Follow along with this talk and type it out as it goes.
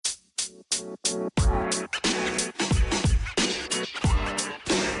So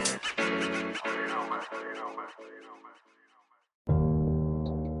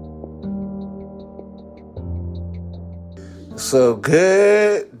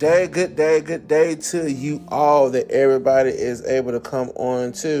good day to you all that everybody is able to come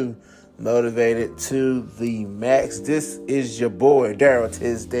on to Motivated to the Max. This is your boy, Daryl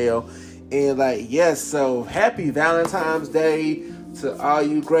Tisdale. And yes, so happy Valentine's Day to all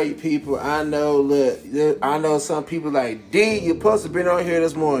you great people. I know some people like, D, you're supposed to be on here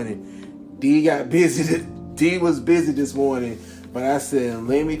this morning. D got busy. D was busy this morning. But I said,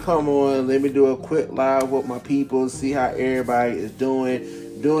 let me come on, let me do a quick live with my people, see how everybody is doing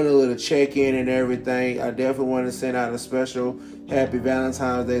a little check-in and everything. I definitely want to send out a special happy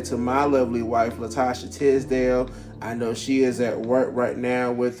Valentine's Day to my lovely wife, Latasha Tisdale. I know she is at work right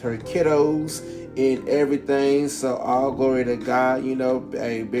now with her kiddos and everything, so all glory to God.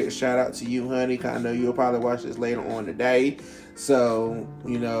 A big shout out to you, honey, because I know you'll probably watch this later on today. So,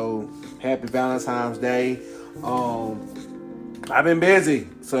 happy Valentine's Day. I've been busy,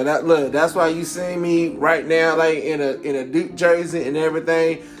 so that's why you see me right now, in a Duke jersey and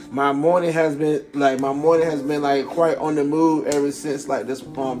everything. My morning has been quite on the move ever since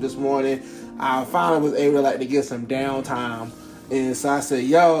this morning. I finally was able to get some downtime, and so I said,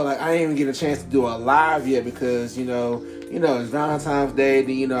 I didn't even get a chance to do a live yet because it's Valentine's Day.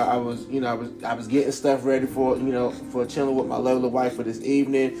 Then I was getting stuff ready for chilling with my lovely wife for this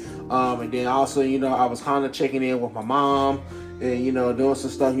evening, and then also I was kind of checking in with my mom. And, doing some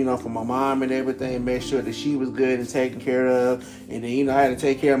stuff, for my mom and everything, make sure that she was good and taken care of. And then, I had to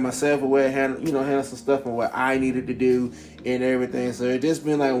take care of myself handle some stuff and what I needed to do and everything. So it just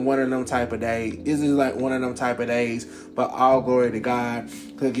been one of them type of days. This is one of them type of days, but all glory to God.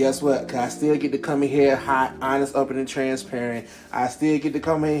 Because guess what? 'Cause I still get to come in here hot, honest, open, and transparent. I still get to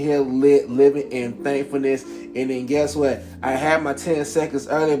come in here lit, living in thankfulness. And then guess what? I had my 10 seconds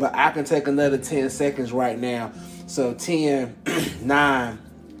earlier, but I can take another 10 seconds right now. So 10, 9,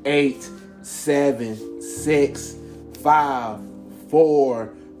 8, 7, 6, 5,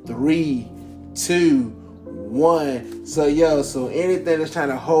 4, 3, 2, 1. So anything that's trying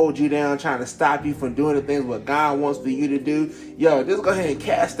to hold you down, trying to stop you from doing the things what God wants for you to do, just go ahead and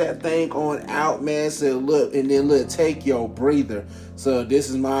cast that thing on out, man. So take your breather. So this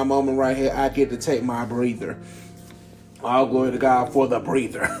is my moment right here. I get to take my breather. All glory to God for the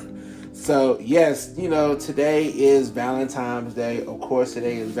breather. So, yes, today is Valentine's Day. Of course,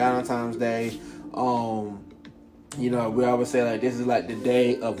 today is Valentine's Day. We always say, this is the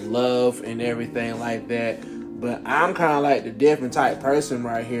day of love and everything like that. But I'm kind of the different type person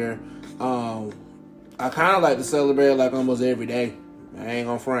right here. I kind of like to celebrate almost every day. I ain't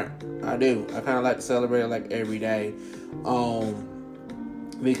gonna front. I do. I kind of like to celebrate every day.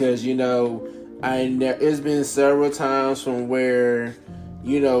 Because, it's been several times from where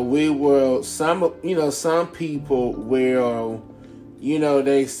some people will,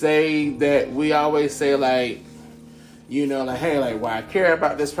 they say that we always say hey, well, I care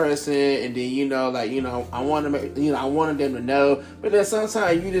about this person, and then I want to make, I wanted them to know, but then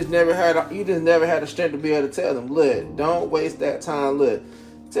sometimes you just never had the strength to be able to tell them, look, don't waste that time. Look,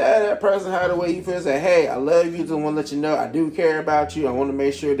 tell that person how the way you feel. Say, hey, I love you. Just want to let you know I do care about you. I want to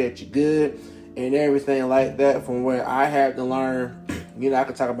make sure that you're good and everything like that. From where I had to learn, I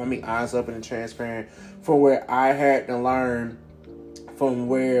can talk about me, eyes open and transparent. From where I had to learn, from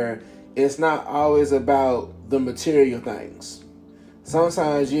where it's not always about the material things.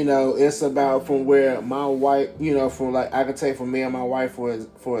 Sometimes, it's about from where my wife, from I could take from me and my wife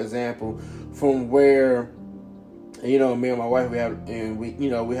for example, from where, me and my wife we had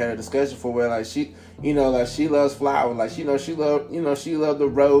a discussion for where she, she loves flowers, she love the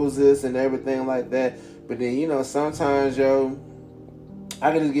roses and everything like that. But then, sometimes,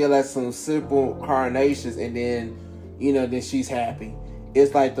 I can just get some simple carnations and then, then she's happy.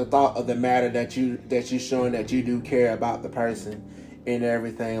 It's the thought of the matter that you're showing that you do care about the person and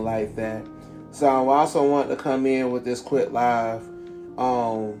everything like that. So I also want to come in with this quick live.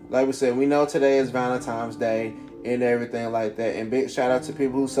 Like we said, we know today is Valentine's Day and everything like that. And big shout out to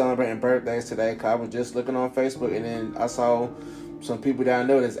people who celebrating birthdays today. 'Cause I was just looking on Facebook and then I saw some people that I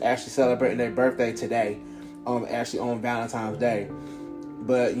know that's actually celebrating their birthday today. Actually on Valentine's Day.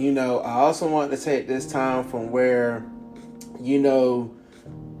 But I also want to take this time from where,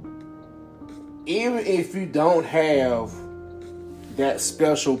 even if you don't have that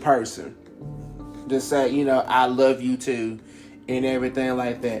special person to say, I love you too and everything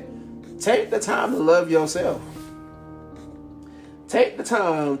like that, take the time to love yourself. Take the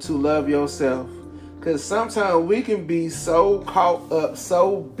time to love yourself. Because sometimes we can be so caught up,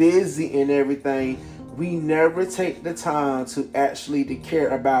 so busy in everything, we never take the time to actually to care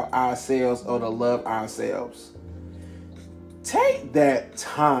about ourselves or to love ourselves. Take that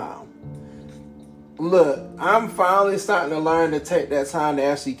time. Look, I'm finally starting to learn to take that time to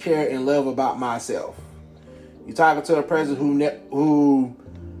actually care and love about myself. You're talking to a person who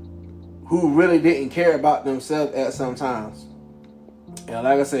really didn't care about themselves at some times. And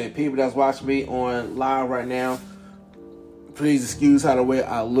like I said, people that's watching me on live right now, please excuse how the way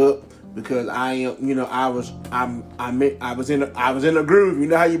I look, because I am, you know, I was in a groove. You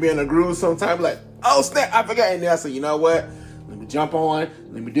know how you be in a groove sometimes, like, oh snap, I forgot. And I said, you know what? Let me jump on.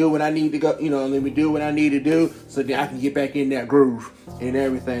 Let me do what I need to go. You know, let me do what I need to do, so then I can get back in that groove and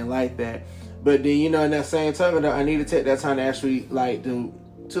everything like that. But then, you know, in that same time, I need to take that time to actually to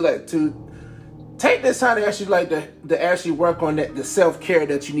take this time to actually to actually work on the self-care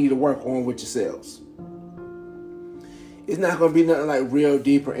that you need to work on with yourselves. It's not gonna be nothing like real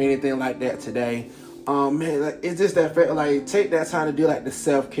deep or anything like that today. Man, like, it's just that like, take that time to do like the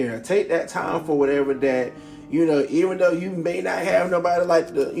self-care. Take that time for whatever that, you know, even though you may not have nobody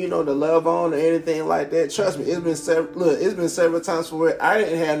like to, you know, to love on or anything like that. Trust me, it's been several times where I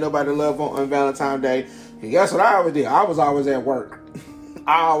didn't have nobody to love on Valentine's Day. And guess what I always did? I was always at work.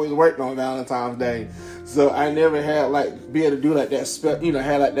 I always worked on Valentine's Day, so I never had like be able to do like that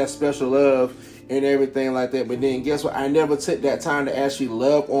had like that special love and everything like that. But then guess what? I never took that time to actually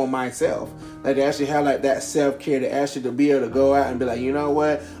love on myself, like to actually have like that self-care, to actually to be able to go out and be like, you know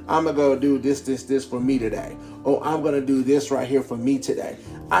what, I'm gonna go do this for me today, or I'm gonna do this right here for me today.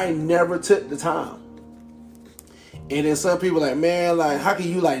 I never took the time. And then some people like, man, like, how can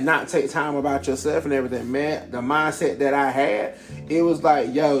you like not take time about yourself and everything? Man, the mindset that I had, it was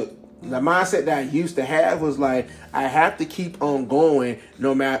like, yo, the mindset that I used to have was like, I have to keep on going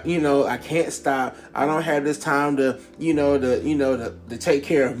no matter, you know, I can't stop. I don't have this time to take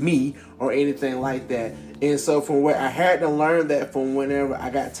care of me or anything like that. And so from where I had to learn that from whenever I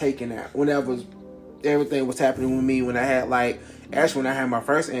got taken out, whenever everything was happening with me, when I had my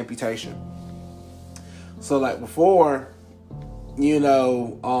first amputation. So like before, you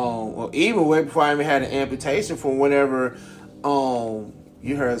know, or even way before I even had an amputation, from whenever,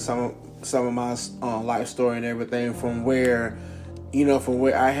 you heard some of my life story and everything, from where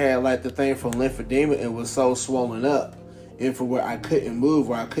I had like the thing for lymphedema, it was so swollen up, and from where I couldn't move,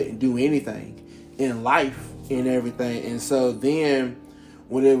 where I couldn't do anything in life and everything. And so then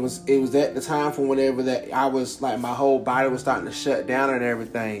when it was at the time from whenever that I was like, my whole body was starting to shut down and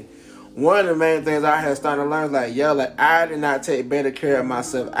everything. One of the main things I had started to learn was like, yo, like, I did not take better care of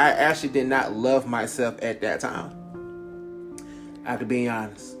myself. I actually did not love myself at that time. I could be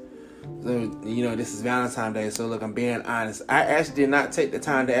honest. So, you know, this is Valentine's Day, so look, I'm being honest. I actually did not take the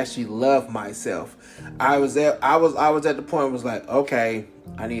time to actually love myself. I was at the point where it was like, okay,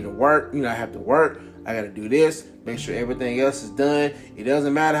 I need to work. You know, I have to work. I got to do this. Make sure everything else is done. It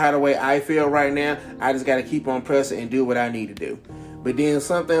doesn't matter how the way I feel right now. I just got to keep on pressing and do what I need to do. But then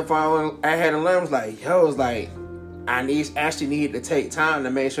something I had to learn was like, yo, it's like, I actually needed to take time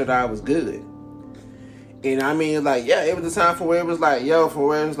to make sure that I was good. And I mean, like, yeah, it was a time for where it was like, yo, for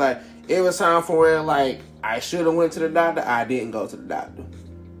where it was like, it was time for where like, I should have went to the doctor. I didn't go to the doctor.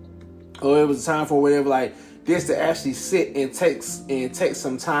 Or it was a time for whatever, like, this to actually sit and take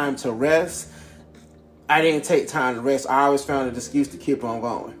some time to rest. I didn't take time to rest. I always found an excuse to keep on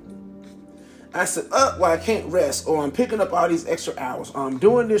going. I said, well, I can't rest, or I'm picking up all these extra hours, or I'm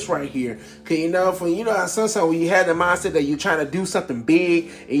doing this right here. Cause sometimes when you have the mindset that you're trying to do something big,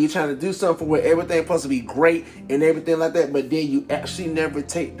 and you're trying to do something where everything's supposed to be great and everything like that, but then you actually never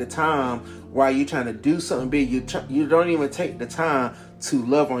take the time while you're trying to do something big. You don't even take the time to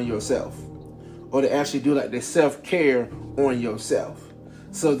love on yourself, or to actually do like the self-care on yourself.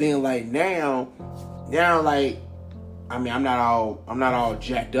 So then like now like, I mean, I'm not all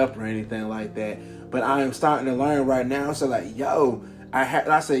jacked up or anything like that, but I am starting to learn right now. So like, yo, I have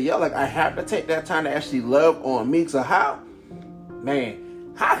to take that time to actually love on me. So how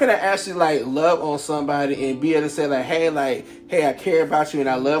can I actually like love on somebody and be able to say like, hey, I care about you and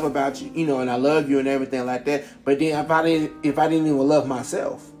I love about you, you know, and I love you and everything like that. But then if I didn't even love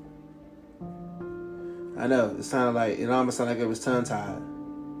myself, I know it almost sounded like it was tongue tied.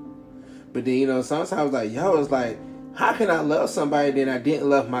 But then, you know, sometimes like, yo, it's like, how can I love somebody then I didn't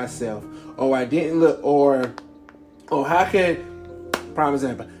love myself? Or I didn't look, or how can, prime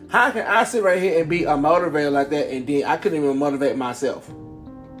example, how can I sit right here and be a motivator like that and then I couldn't even motivate myself?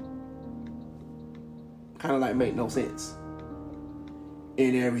 Kind of like make no sense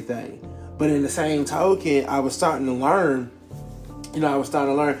in everything. But in the same token, I was starting to learn,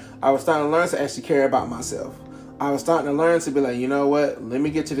 I was starting to learn to actually care about myself. I was starting to learn to be like, you know what? Let me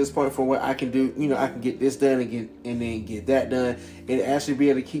get to this point for where I can do, I can get this done and then get that done, and actually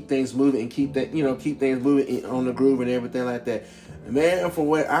be able to keep things moving and keep things moving on the groove and everything like that. Man, from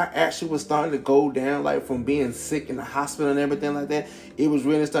where I actually was starting to go down, like from being sick in the hospital and everything like that, it was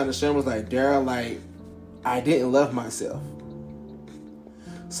really starting to show me, was like, Daryl, like, I didn't love myself.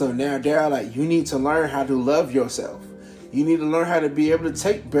 So now, Daryl, like, you need to learn how to love yourself. You need to learn how to be able to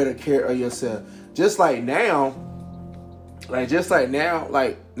take better care of yourself. Just like now, present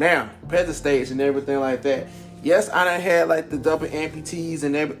stage and everything like that. Yes, I done had like the double amputees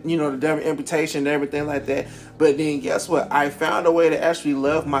and the double amputation and everything like that. But then guess what? I found a way to actually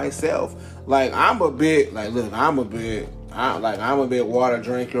love myself. Like I'm a big water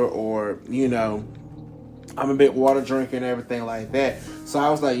drinker, or I'm a big water drinker and everything like that. So I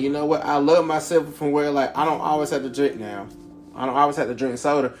was like, you know what? I love myself from where like I don't always have to drink now. I don't always have to drink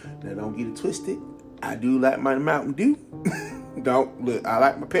soda. Now don't get it twisted. I do like my Mountain Dew. I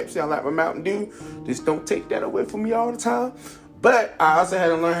like my Pepsi, I like my Mountain Dew. Just don't take that away from me all the time. But I also had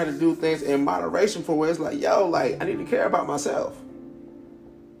to learn how to do things in moderation, for where it's like, I need to care about myself.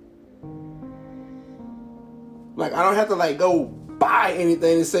 Like, I don't have to like go buy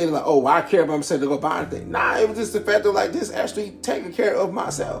anything and say like, oh, I care about myself to go buy anything. Nah, it was just the fact of like just actually taking care of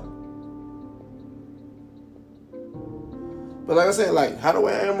myself. But like I said, like how the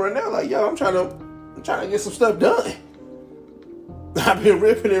way I am right now, like I'm trying to get some stuff done. I've been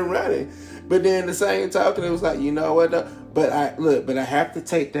ripping and running, but then the same talking, it was like, you know what? But I have to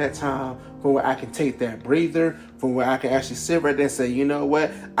take that time from where I can take that breather, from where I can actually sit right there and say, you know what?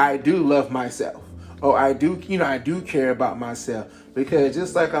 I do love myself. Oh, I do care about myself, because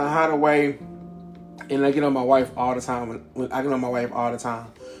just like on how the way, and I get on my wife all the time.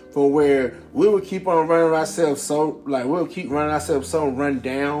 From where we would keep on running ourselves so run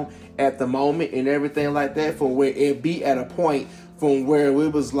down at the moment and everything like that, for where it be at a point from where we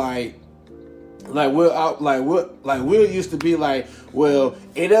was like we'll used to be like, well,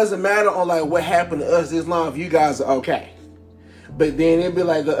 it doesn't matter on like what happened to us as long as you guys are okay. But then it'd be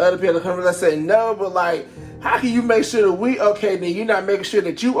like the other people come and say, no, but like, how can you make sure that we okay, then you're not making sure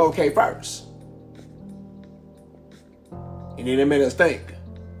that you okay first? And then it made us think.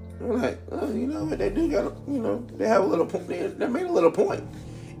 We're like, oh, you know what, they do got, they have a little point, they made a little point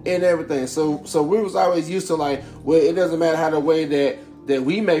and everything. So we was always used to like, well, it doesn't matter how the way that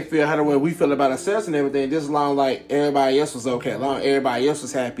we may feel, how the way we feel about ourselves and everything, just as long like everybody else was okay, as long as everybody else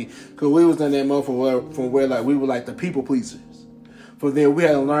was happy, because we was in that mode from where like we were like the people pleasers. From there, we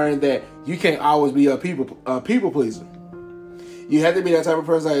had to learn that you can't always be a people pleaser. You have to be that type of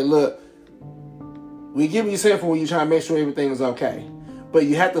person like, look, we give you something when you try to make sure everything is okay. But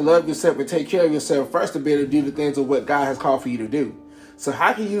you have to love yourself and take care of yourself first to be able to do the things of what God has called for you to do. So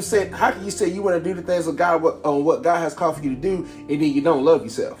how can you say you want to do the things of God on what God has called for you to do, and then you don't love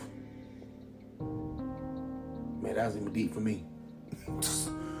yourself? Man, that was even deep for me.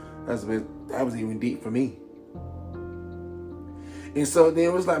 That was even deep for me. And so then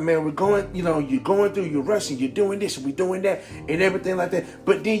it was like, man, we're going, you're going through, you're rushing, you're doing this, we're doing that, and everything like that.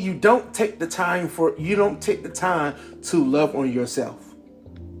 But then you don't take the time to love on yourself.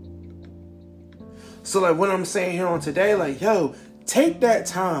 So like what I'm saying here on today, like, take that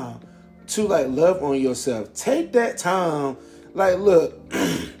time to like love on yourself. Take that time, like, look,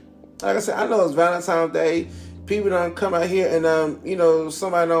 like I said, I know it's Valentine's Day. People don't come out here and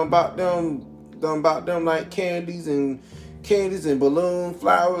somebody don't bought them like candies and balloon,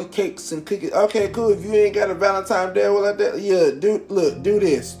 flowers, cakes, and cookies. Okay, cool. If you ain't got a Valentine's Day or like that, do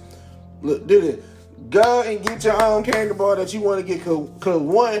this. Look, do this. Go and get your own candy bar that you want to get, cause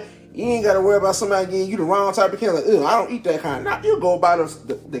one, you ain't got to worry about somebody getting you the wrong type of candy. Like, I don't eat that kind. Now you go buy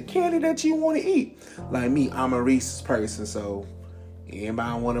the candy that you want to eat. Like me, I'm a Reese's person, so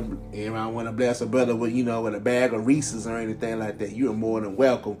anybody want to bless a brother with with a bag of Reese's or anything like that, you're more than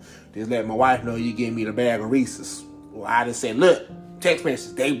welcome. Just let my wife know you give me the bag of Reese's. Well, I just said, look, text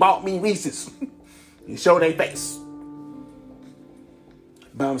message, they bought me Reese's. And show their face.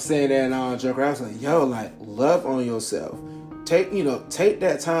 But I'm saying that in all joke. I was like, like, love on yourself. Take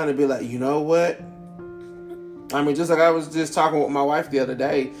that time to be like, you know what? I mean, just like I was just talking with my wife the other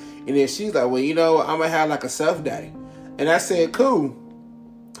day, and then she's like, well, I'm going to have like a self day. And I said, cool.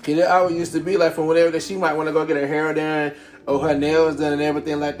 Because it always used to be like from whatever that she might want to go get her hair done or her nails done and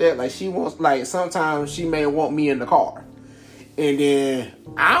everything like that. Like she wants, like sometimes she may want me in the car. And then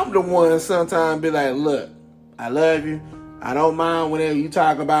I'm the one sometimes be like, look, I love you. I don't mind whenever you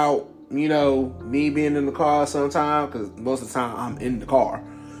talk about, me being in the car sometimes, because most of the time I'm in the car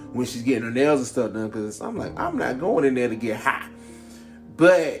when she's getting her nails and stuff done, because I'm like, I'm not going in there to get high.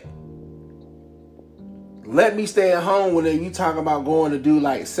 But let me stay at home when you talk about going to do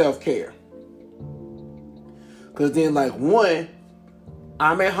like self-care. Because then, like, one,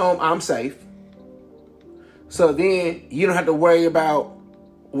 I'm at home, I'm safe. So then you don't have to worry about,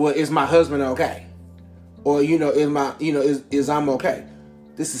 well, is my husband okay? Or, is I'm okay?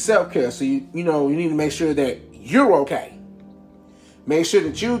 This is self-care. So, you need to make sure that you're okay. Make sure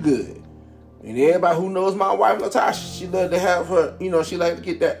that you're good. And everybody who knows my wife, Latasha, she love to have her, she like to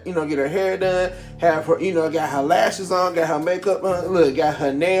get that, get her hair done, have her, got her lashes on, got her makeup on, got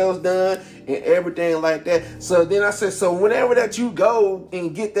her nails done and everything like that. So then I said, so whenever that you go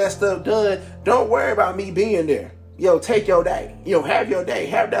and get that stuff done, don't worry about me being there. Take your day. Have your day.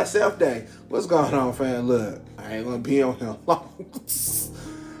 Have that self day. What's going on, fam? Look, I ain't gonna be on here long.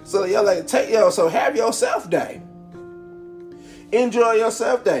 So so have your self day. Enjoy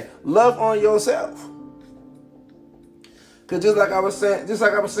yourself day. Love on yourself. Cause just like I was saying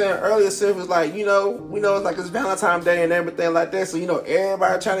earlier, Sif, is like, we know it's like it's Valentine's Day and everything like that. So,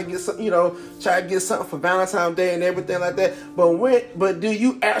 everybody trying to get some, try to get something for Valentine's Day and everything like that. But do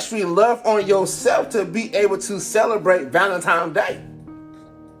you actually love on yourself to be able to celebrate Valentine's Day?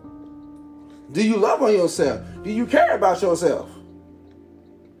 Do you love on yourself? Do you care about yourself?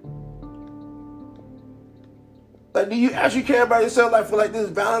 Like, do you actually care about yourself, like, for, like, this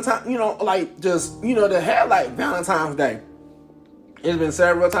Valentine, to have, like, Valentine's Day? It's been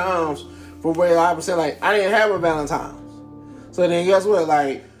several times for where I was saying, like, I didn't have a Valentine's. So then guess what?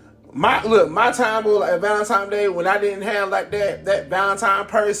 Like, my time was, like, Valentine's Day when I didn't have, like, that Valentine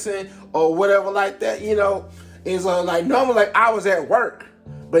person or whatever like that, is, like, normally, like, I was at work.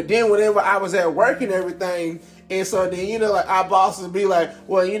 But then whenever I was at work and everything, and so then, like, our bosses be like,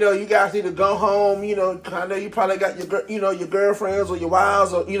 well, you guys need to go home. I know you probably got your girlfriends or your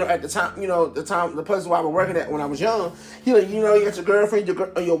wives or, at the time, the place where I was working at when I was young, you got your girlfriend,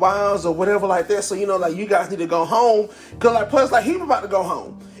 your wives or whatever like that. So, like, you guys need to go home. Cause like, plus like he was about to go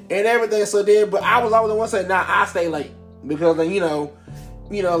home and everything. So then, but I was always the one saying, nah, I stay late because then,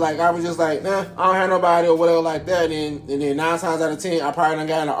 like I was just like, nah, I don't have nobody or whatever like that. And then 9 times out of 10, I probably done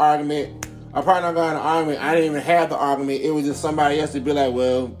got in an argument. I didn't even have the argument. It was just somebody else to be like,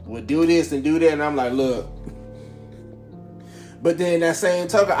 well, we'll do this and do that. And I'm like, look. But then that same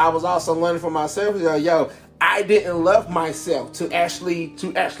token, I was also learning for myself. I didn't love myself to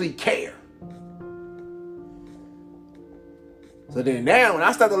actually care. So then now, when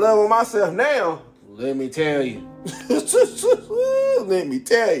I start to love on myself now, let me tell you.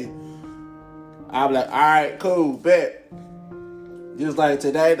 I'm like, all right, cool, bet. Just like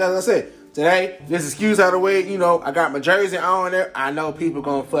today, that's what I said. Today, this excuse out of the way, I got my jersey on there. I know people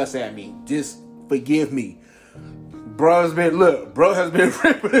gonna fuss at me. Just forgive me. Bro has been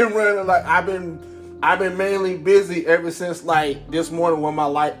ripping and running. Like I've been mainly busy ever since like this morning when my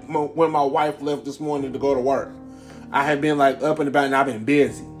wife left this morning to go to work. I have been like up and about and I've been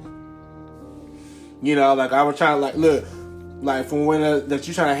busy. Like I was trying to like look. Like from when that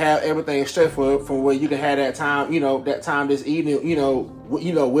you trying to have everything straight from where you can have that time, that time this evening,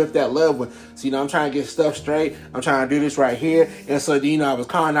 with that loved one. So, I'm trying to get stuff straight. I'm trying to do this right here. And so, I was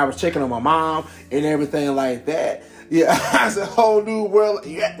calling, I was checking on my mom and everything like that. Yeah, it's a whole new world.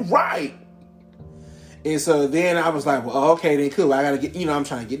 Yeah, right. And so then I was like, well, okay, then cool. I got to get, I'm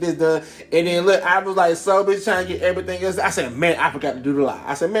trying to get this done. And then look, I was like so busy trying to get everything else. I said, man, I forgot to do the live.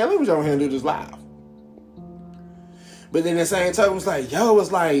 I said, man, let me go ahead and do this live. But then the same time, it was like,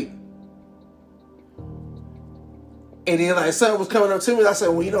 it's like, and then like something was coming up to me. I said,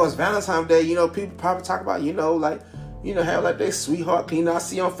 well, it's Valentine's Day. People probably talk about, have like their sweetheart. I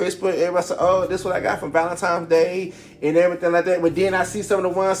see on Facebook, everybody say, oh, this is what I got for Valentine's Day and everything like that. But then I see some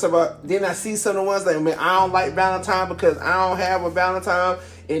of the ones like, man, I don't like Valentine because I don't have a Valentine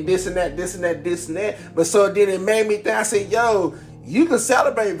and this and that. But so then it made me think, I said, you can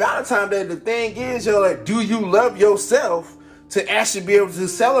celebrate Valentine's Day. The thing is, like, do you love yourself to actually be able to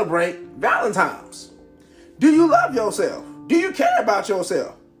celebrate Valentine's? Do you love yourself? Do you care about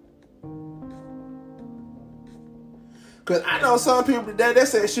yourself? Because I know some people today, they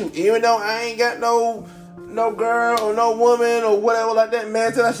say, shoot, even though I ain't got no girl or no woman or whatever like that,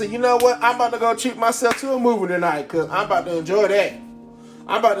 man, I said, you know what? I'm about to go treat myself to a movie tonight because I'm about to enjoy that.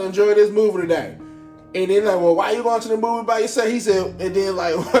 I'm about to enjoy this movie today. And then like, well, why you going to the movie by yourself? He said, and then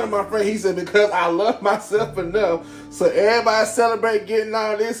like one of my friends, he said, because I love myself enough. So everybody celebrate getting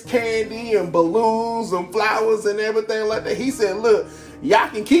all this candy and balloons and flowers and everything like that. He said, look, y'all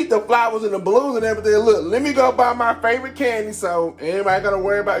can keep the flowers and the balloons and everything. Look, let me go buy my favorite candy. So anybody got to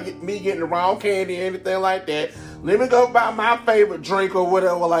worry about me getting the wrong candy or anything like that. Let me go buy my favorite drink or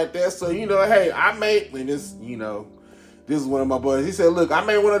whatever like that. So, hey, I made, and this, This is one of my boys. He said, look, I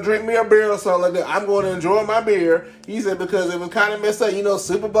may want to drink me a beer or something like that. I'm going to enjoy my beer. He said, because it was kind of messed up. You know,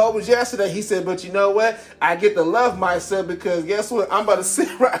 Super Bowl was yesterday. He said, but you know what? I get to love myself because guess what? I'm going to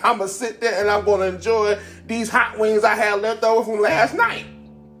sit there and I'm going to enjoy these hot wings I had left over from last night.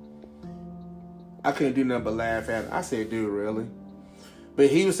 I couldn't do nothing but laugh at it. I said, dude, really? But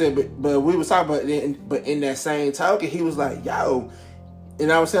he was saying, but we was talking about it, but in that same token, he was like, yo.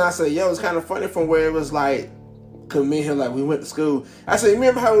 And I said, yo, it's kind of funny from where it was like, cause me and him, like, we went to school. I said,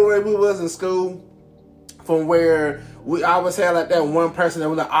 remember how we was in school? From where we always had like that one person that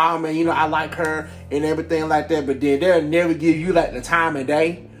was like, oh man, you know, I like her and everything like that. But then they'll never give you like the time of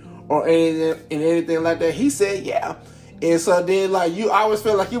day or anything like that. He said, yeah. And so then like you always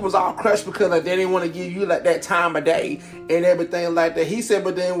felt like you was all crushed because like they didn't want to give you like that time of day and everything like that. He said,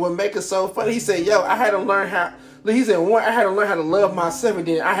 but then what make it so funny, he said, yo, I had to learn how. He said, one, I had to learn how to love myself, and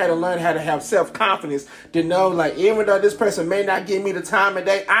then I had to learn how to have self-confidence to know, like, even though this person may not give me the time of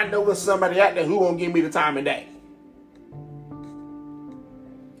day, I know there's somebody out there who won't give me the time of day.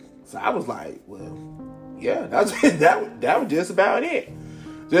 So I was like, well, yeah, that was just about it.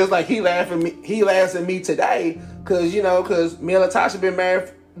 Just like he laughs at me today, because me and Latasha been married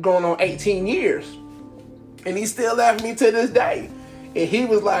going on 18 years. And he still laughing at me to this day. And he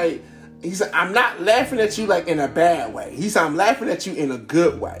was like, he said, I'm not laughing at you like in a bad way. He said, I'm laughing at you in a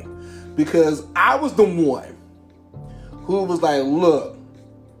good way. Because I was the one who was like, look,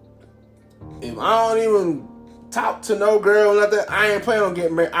 if I don't even talk to no girl or nothing, I ain't planning on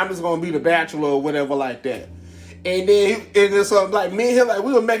getting married. I'm just going to be the bachelor or whatever like that. And then so like me and him, like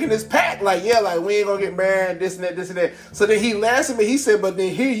we were making this pact, like, yeah, like we ain't going to get married, this and that. So then he laughed at me. He said, but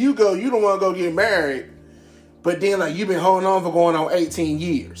then here you go. You don't want to go get married. But then like you've been holding on for going on 18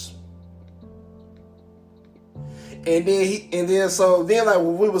 years. And then like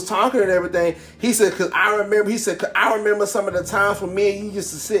when we was talking and everything, he said, cause I remember some of the times when me and you used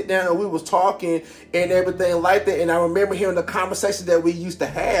to sit down and we was talking and everything like that. And I remember hearing the conversation that we used to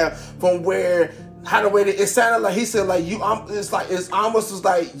have from where, how the way that it sounded like, he said like it's almost as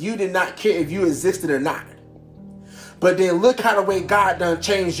like you did not care if you existed or not. But then look how the way God done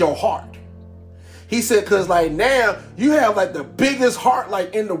changed your heart. He said, cause like now you have like the biggest heart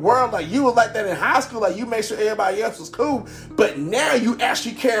like in the world. Like you was like that in high school. Like you make sure everybody else was cool. But now you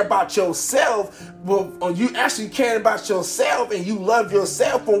actually care about yourself. Well, you actually care about yourself and you love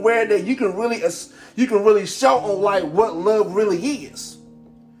yourself from where that you can really show on like what love really is.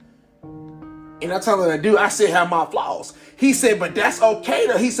 And I told him, dude, I still have my flaws. He said, but that's okay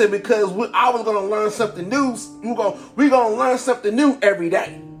though. He said, because I was gonna learn something new. We're gonna learn something new every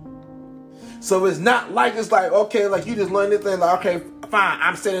day. So it's not like it's like, okay, like you just learn this thing, like, okay, fine,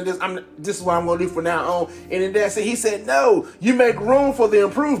 I'm saying this is what I'm gonna do from now on. And then that's it. He said, no, you make room for the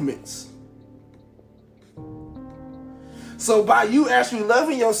improvements. So by you actually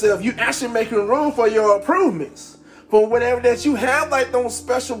loving yourself, you actually making room for your improvements. For whatever that you have, like those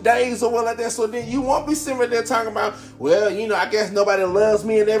special days or what like that. So then you won't be sitting there talking about, well, I guess nobody loves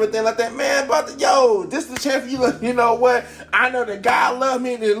me and everything like that. Man, this is the chance for you. Look, you know what? I know that God loves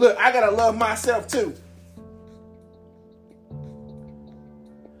me, and then look, I gotta love myself too.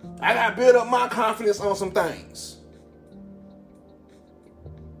 I gotta build up my confidence on some things.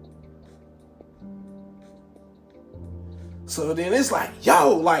 So then it's like,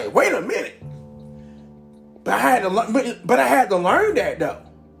 yo, like, wait a minute. But I had to learn that though.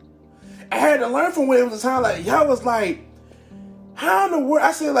 I had to learn from when it was a time like y'all was like, how in the world?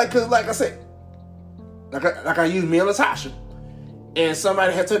 I said like, cause like I said, like I used me and Latasha, and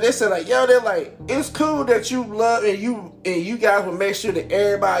somebody had told, they said like, yo, they're like, it's cool that you love and you guys will make sure that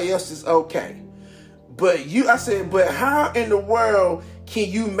everybody else is okay. But I said, but how in the world can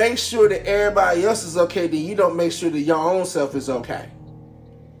you make sure that everybody else is okay, then you don't make sure that your own self is okay?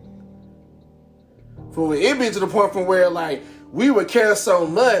 For it be to the point from where like we would care so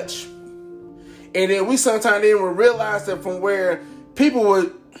much, and then we sometimes didn't even realize that from where people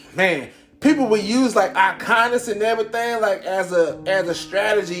would use like our kindness and everything like as a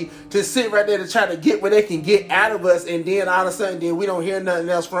strategy to sit right there to try to get what they can get out of us, and then all of a sudden then we don't hear nothing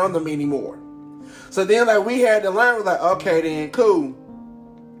else from them anymore. So then like we had to learn, like, okay then cool.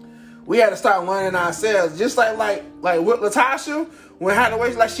 We had to start learning ourselves, just like with Latasha. When how the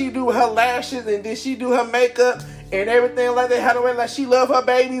way like she do her lashes and then she do her makeup and everything like that, how the way like she love her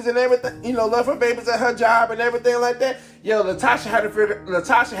babies and everything, love her babies at her job and everything like that. Yo, Latasha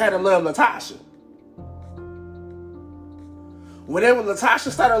had to love Latasha. Whenever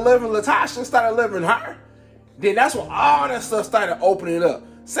Latasha started loving her, then that's when all that stuff started opening up.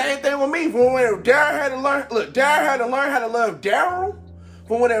 Same thing with me. From whenever Daryl had to learn how to love Daryl.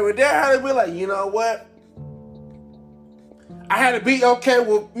 From whenever Daryl had to be like, you know what? I had to be okay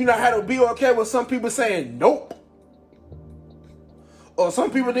with, I had to be okay with some people saying nope. Or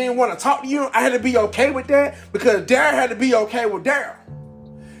some people didn't want to talk to you. I had to be okay with that because Daryl had to be okay with Daryl.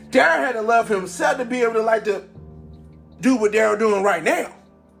 Daryl had to love himself to be able to like to do what Daryl doing right now.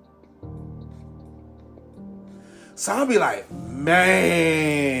 So I'll be like,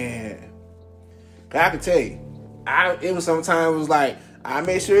 man. I can tell you, it was sometimes it was like, I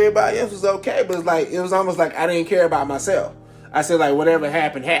made sure everybody else was okay, but it was almost like I didn't care about myself. I said like, whatever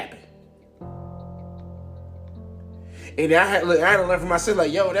happened, happened. And I had to learn from myself,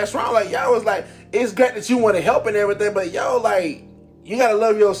 like, yo, that's wrong. Like, yo, it's like, it's great that you want to help and everything, but yo, like, you got to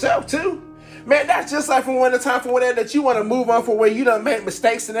love yourself too. Man, that's just like from one time for whatever that you want to move on for where you done made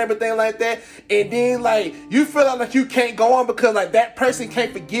mistakes and everything like that. And then like you feel like you can't go on because like that person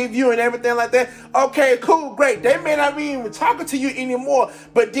can't forgive you and everything like that. Okay, cool, great. They may not be even talking to you anymore,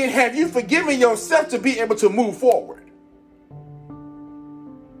 but then have you forgiven yourself to be able to move forward?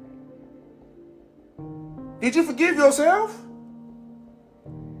 Did you forgive yourself?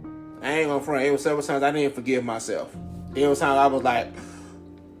 I ain't gonna front. It was several times I didn't forgive myself. It was times I was like,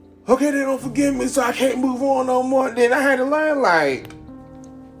 okay, they don't forgive me, so I can't move on no more. Then I had to learn, like,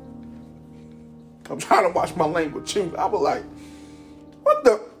 I'm trying to watch my language too. I was like, what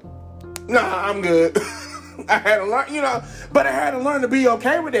the? Nah, I'm good. I had to learn, but I had to learn to be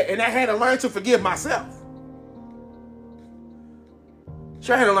okay with it. And I had to learn to forgive myself.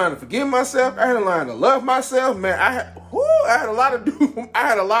 So I had to learn to forgive myself. I had to learn to love myself. Man, I had a lot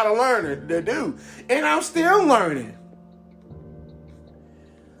of learning to do. And I'm still learning.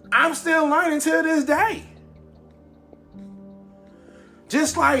 I'm still learning till this day.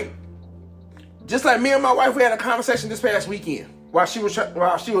 Just like me and my wife, we had a conversation this past weekend while she was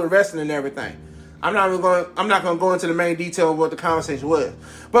resting and everything. I'm not going to go into the main detail of what the conversation was.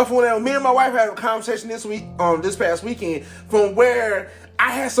 But for when me and my wife had a conversation this past weekend, from where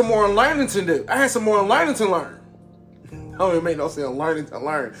I had some more learning to do. I had some more learning to learn. I don't even make no sense, learning to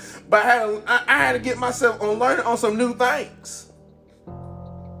learn. But I had to get myself on learning on some new things.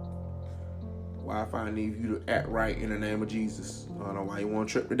 Wi-Fi need you to act right in the name of Jesus. I don't know why you want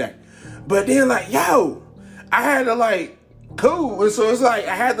to trip today. But then like, yo, I had to like, cool. And so it's like,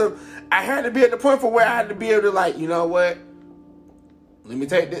 I had to be at the point for where I had to be able to like, you know what? Let me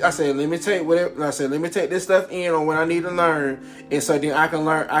take this. I said, let me take whatever. I said, let me take this stuff in on what I need to learn. And so then I can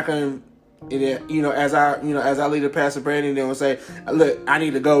learn, as I lead the Pastor Brandon, then will say, look, I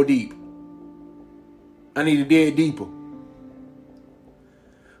need to go deep. I need to dig deeper.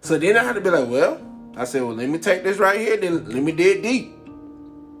 So then I had to be like, well, I said, well, let me take this right here, then let me dig deep.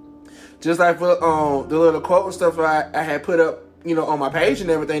 Just like for the little quote and stuff I had put up, on my page and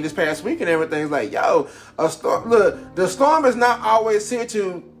everything this past week and everything. It's like, yo, a storm. Look, the storm is not always here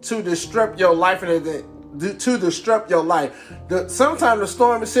to disrupt your life and everything, to disrupt your life. Sometimes the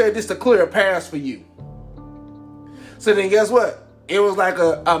storm is here just to clear a path for you. So then guess what? It was like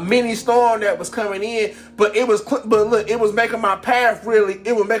a mini storm that was coming in, but it was making my path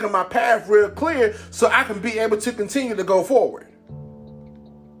real clear so I can be able to continue to go forward.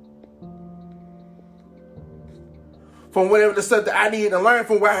 From whatever the stuff that I needed to learn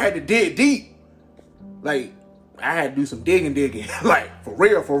from where I had to dig deep. Like, I had to do some digging, like, for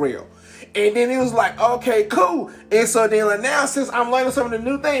real. And then it was like, okay, cool. And so then like now, since I'm learning some of the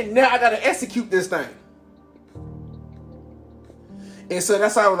new things, now I got to execute this thing. And so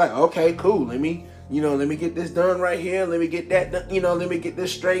that's how I was like, okay, cool. Let me get this done right here. Let me get that done, let me get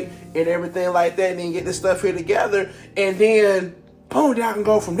this straight and everything like that. And then get this stuff here together. And then, boom, then I can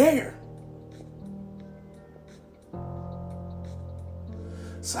go from there.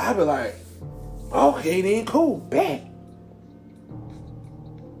 So I be like, okay, then cool, bet.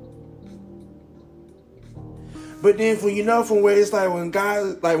 But then from where it's like when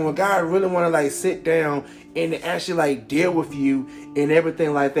God really want to like sit down and actually like deal with you and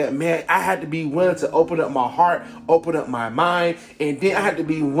everything like that, man, I had to be willing to open up my heart, open up my mind, and then I had to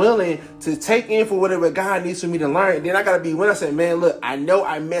be willing to take in for whatever God needs for me to learn. And then I got to be willing. I said, man, look, I know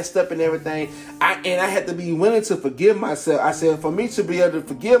I messed up and everything. I had to be willing to forgive myself. I said, for me to be able to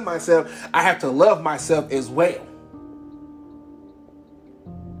forgive myself, I have to love myself as well.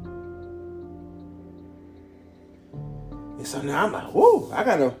 And so now I'm like, whoa,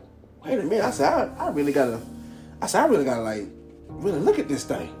 wait a minute. I really gotta like really look at this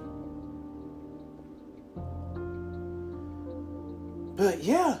thing. But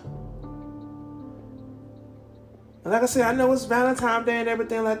yeah. And like I said, I know it's Valentine's Day and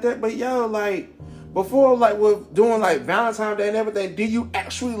everything like that, but yo, like before like we're doing like Valentine's Day and everything, do you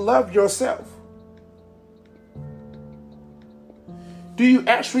actually love yourself? Do you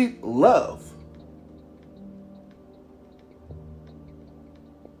actually love?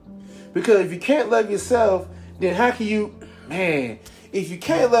 Because if you can't love yourself, then how can you, man, if you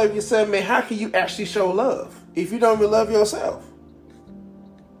can't love yourself, man, how can you actually show love if you don't even love yourself?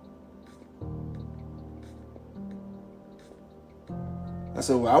 I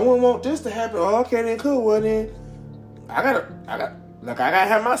said, well, I wouldn't want this to happen. Oh, okay, then cool. Well, then I gotta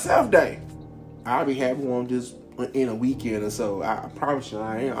have my self day. I'll be having one just in a weekend or so. I promise you,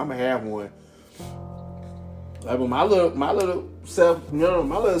 I'm gonna have one. Like my little self,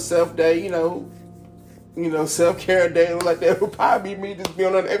 my little self day, self-care day like that would probably be me just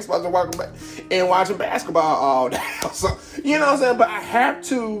being on the Xbox and watching basketball all day. So, you know what I'm saying? But I have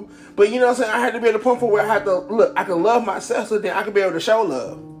to, but you know what I'm saying? I had to be at the point where I had to, look, I can love myself so then I can be able to show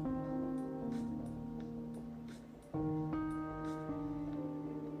love.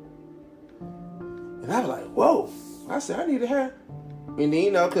 And I was like, whoa. I said, I need to have, and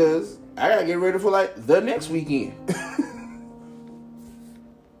then, because I got to get ready for like the next weekend.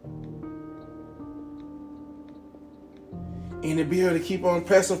 And to be able to keep on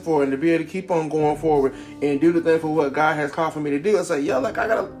pressing forward and to be able to keep on going forward and do the thing for what God has called for me to do. It's like, yo, like I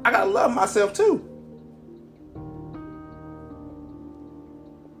gotta love myself too.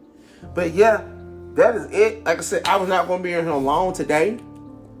 But yeah, that is it. Like I said, I was not gonna be in here alone today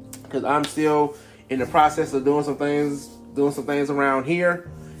because I'm still in the process of doing some things around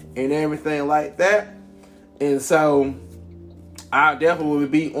here and everything like that. And so I definitely will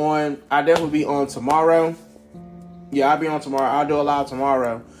be on tomorrow. Yeah, I'll be on tomorrow. I'll do a live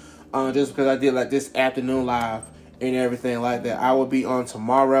tomorrow. Just because I did like this afternoon live and everything like that. I will be on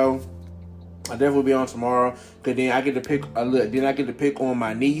tomorrow. I definitely will be on tomorrow. Cause then I get to pick on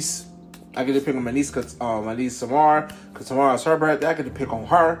my niece. I get to pick on my niece cause my niece Samara. Cause tomorrow's her birthday. I get to pick on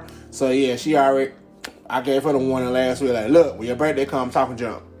her. So yeah, I gave her the warning last week. Like, look, when your birthday comes, talking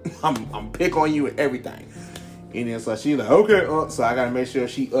junk. I'm pick on you and everything. And then so she like, okay, so I gotta make sure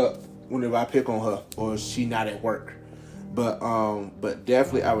she up whenever I pick on her or she not at work. But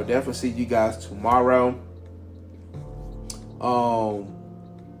definitely, I would definitely see you guys tomorrow.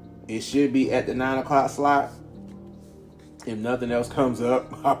 It should be at the 9 o'clock slot. If nothing else comes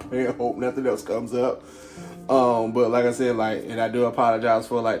up, I pray and hope nothing else comes up. But like I said, and I do apologize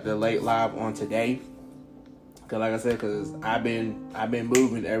for the late live on today. Cause like I said, cause I've been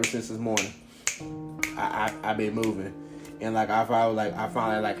moving ever since this morning. I've been moving, and I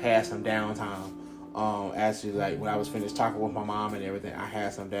finally had some downtime. Actually, when I was finished talking with my mom and everything, I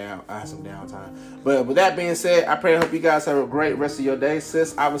had some downtime. But with that being said, I pray and hope you guys have a great rest of your day,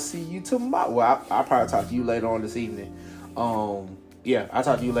 sis. I will see you tomorrow. Well, I'll probably talk to you later on this evening. Yeah, I'll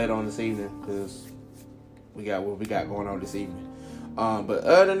talk to you later on this evening because we got what we got going on this evening. But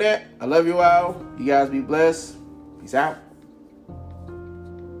other than that, I love you all. You guys be blessed. Peace out.